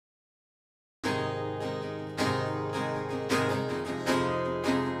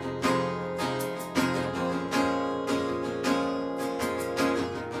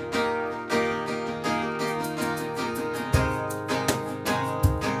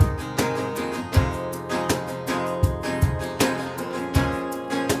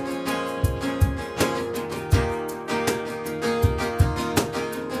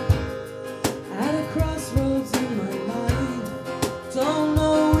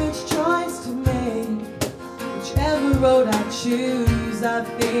road I choose, I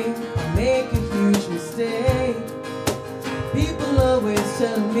think I'll make a huge mistake. People always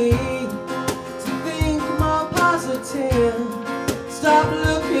tell me to think more positive. Stop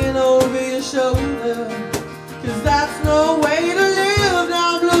looking over your shoulder, 'cause that's no way to live.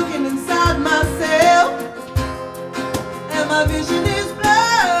 Now I'm looking inside myself, and my vision is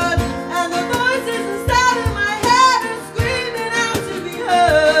blurred, and the voices inside of my head are screaming out to be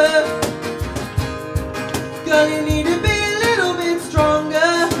heard. Girl, you need to be a little bit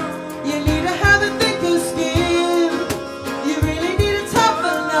stronger. You need to have a thicker skin. You really need to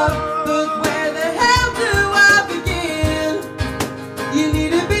toughen up, but where the hell do I begin? You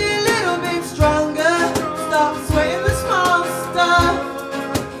need to be a little bit stronger. Stop sweating the small stuff.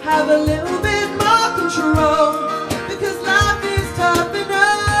 Have a little bit more control, because life is tough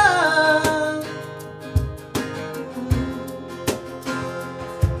enough.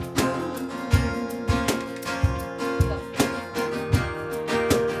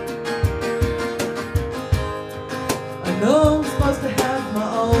 I know I'm supposed to have my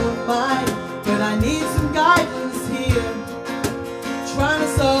own mind, but I need some guidance here. Trying to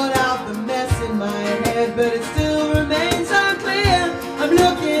sort out the mess in my head, but it still remains unclear. I'm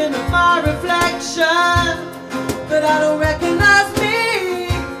looking at my reflection, but I don't recognize me,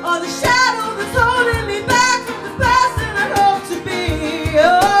 or the shadow that's holding me back from the person I hope to be.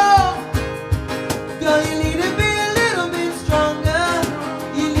 Oh, girl, you need to be a little bit stronger.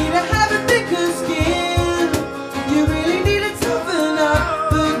 You need to have a thicker skin. You really need to toughen up,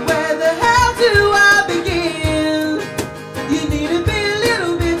 but where the hell do I begin? You need to be a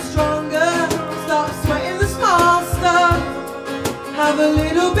little bit stronger. Stop sweating the small stuff. Have a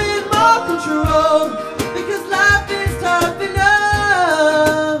little bit more control, because life is tough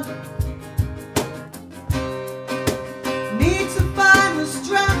enough. Need to find the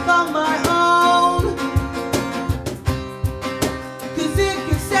strength on my own, 'cause it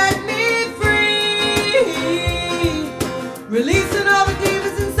can set me free, releasing all the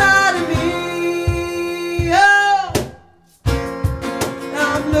demons inside of me. Oh, now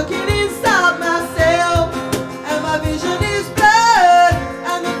I'm looking inside myself, and my vision is blurred,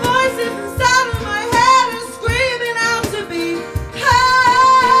 and the voices inside of my head are screaming out to be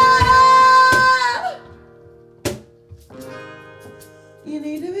heard. You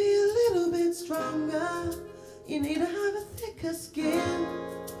need to be a little bit stronger. You need to have a thicker skin.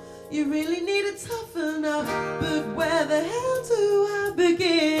 You really need to toughen up, but where the hell do I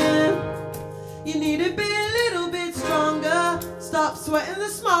begin? You need to be a little bit stronger. Stop sweating the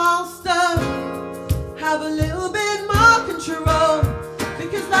small stuff. Have a little bit more control,